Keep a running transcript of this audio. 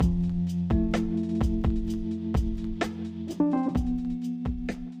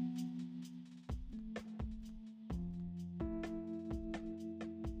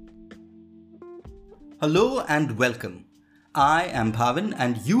Hello and welcome. I am Bhavin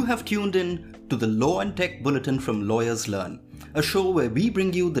and you have tuned in to the Law and Tech Bulletin from Lawyers Learn, a show where we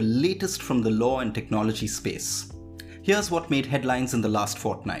bring you the latest from the law and technology space. Here's what made headlines in the last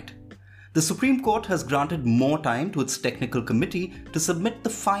fortnight. The Supreme Court has granted more time to its technical committee to submit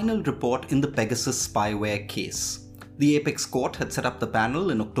the final report in the Pegasus spyware case. The Apex Court had set up the panel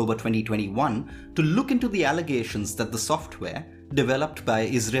in October 2021 to look into the allegations that the software, developed by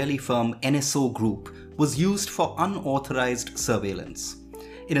Israeli firm NSO Group, was used for unauthorized surveillance.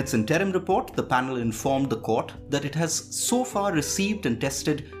 In its interim report, the panel informed the court that it has so far received and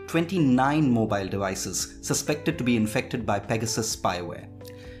tested 29 mobile devices suspected to be infected by Pegasus spyware.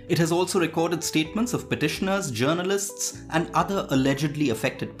 It has also recorded statements of petitioners, journalists, and other allegedly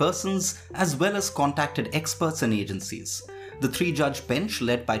affected persons, as well as contacted experts and agencies. The three-judge bench,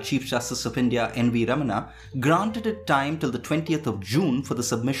 led by Chief Justice of India N.V. Ramana, granted it time till the 20th of June for the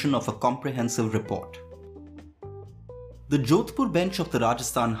submission of a comprehensive report. The Jodhpur bench of the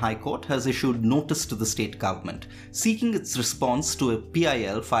Rajasthan High Court has issued notice to the state government, seeking its response to a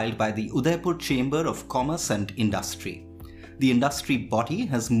PIL filed by the Udaipur Chamber of Commerce and Industry. The industry body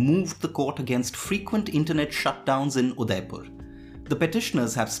has moved the court against frequent internet shutdowns in Udaipur. The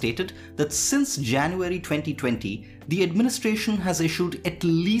petitioners have stated that since January 2020, the administration has issued at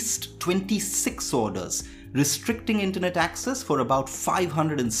least 26 orders restricting internet access for about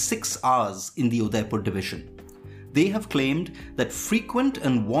 506 hours in the Udaipur division. They have claimed that frequent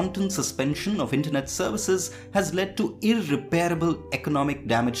and wanton suspension of internet services has led to irreparable economic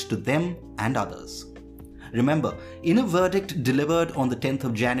damage to them and others. Remember, in a verdict delivered on the 10th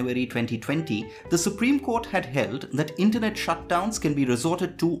of January 2020, the Supreme Court had held that internet shutdowns can be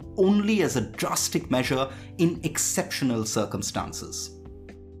resorted to only as a drastic measure in exceptional circumstances.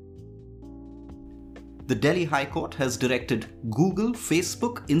 The Delhi High Court has directed Google,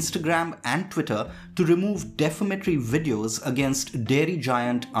 Facebook, Instagram, and Twitter to remove defamatory videos against dairy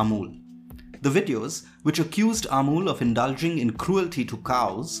giant Amul. The videos, which accused Amul of indulging in cruelty to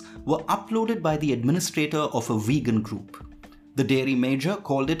cows, were uploaded by the administrator of a vegan group. The dairy major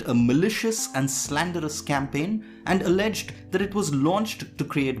called it a malicious and slanderous campaign and alleged that it was launched to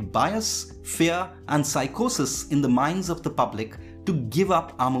create bias, fear, and psychosis in the minds of the public to give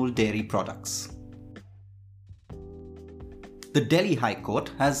up Amul dairy products. The Delhi High Court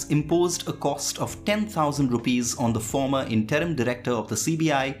has imposed a cost of 10,000 rupees on the former interim director of the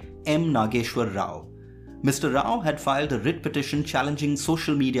CBI, M. Nageshwar Rao. Mr. Rao had filed a writ petition challenging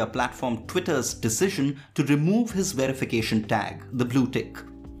social media platform Twitter's decision to remove his verification tag, the blue tick.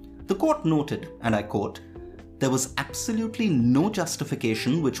 The court noted, and I quote, "There was absolutely no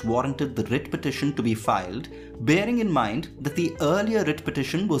justification which warranted the writ petition to be filed, bearing in mind that the earlier writ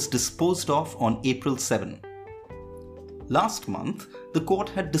petition was disposed of on April 7. Last month, the court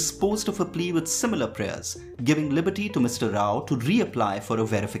had disposed of a plea with similar prayers, giving liberty to Mr. Rao to reapply for a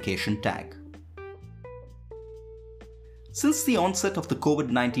verification tag. Since the onset of the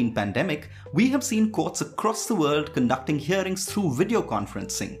COVID-19 pandemic, we have seen courts across the world conducting hearings through video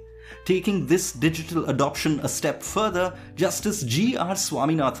conferencing. Taking this digital adoption a step further, Justice G.R.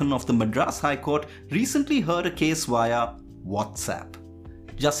 Swaminathan of the Madras High Court recently heard a case via WhatsApp.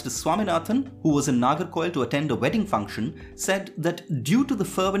 Justice Swaminathan, who was in Nagarcoil to attend a wedding function, said that due to the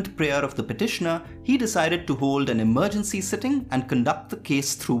fervent prayer of the petitioner, he decided to hold an emergency sitting and conduct the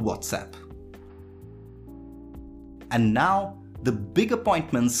case through WhatsApp. And now, the big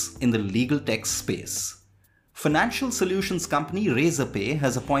appointments in the legal tech space. Financial solutions company Razorpay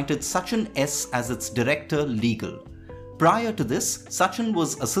has appointed Sachin S. as its director legal. Prior to this, Sachin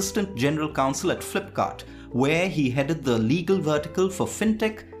was Assistant General Counsel at Flipkart, where he headed the legal vertical for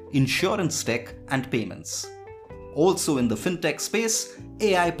fintech, insurance tech, and payments. Also in the fintech space,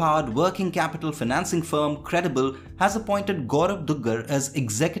 AI-powered working capital financing firm Credible has appointed Gaurav Duggar as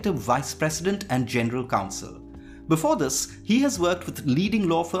Executive Vice President and General Counsel. Before this, he has worked with leading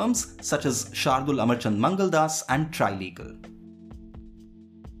law firms such as Shardul Amarchand Mangaldas and Trilegal.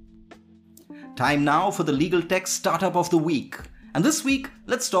 Time now for the legal tech startup of the week. And this week,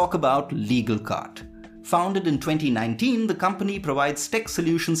 let's talk about LegalCart. Founded in 2019, the company provides tech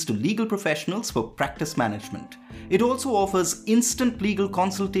solutions to legal professionals for practice management. It also offers instant legal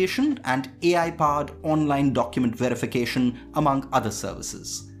consultation and AI-powered online document verification, among other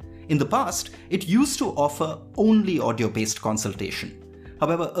services. In the past, it used to offer only audio-based consultation.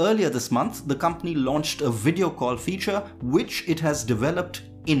 However, earlier this month, the company launched a video call feature which it has developed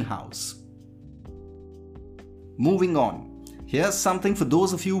in-house. Moving on. Here's something for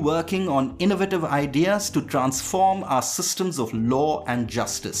those of you working on innovative ideas to transform our systems of law and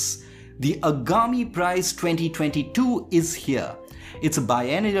justice. The Agami Prize 2022 is here, It's a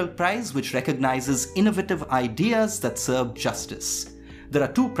biennial prize which recognizes innovative ideas that serve justice. There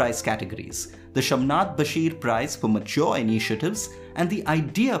are 2 prize categories: the Shamnath Bashir Prize for mature initiatives and the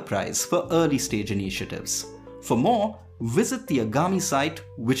Idea Prize for early stage initiatives. For more, visit the Agami site,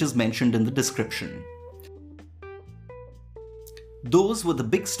 which is mentioned in the description. Those were the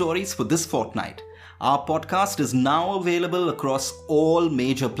big stories for this fortnight. Our podcast is now available across all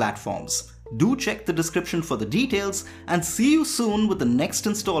major platforms. Do check the description for the details and see you soon with the next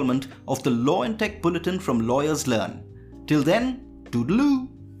installment of the Law and Tech Bulletin from Lawyers Learn. Till then, toodaloo!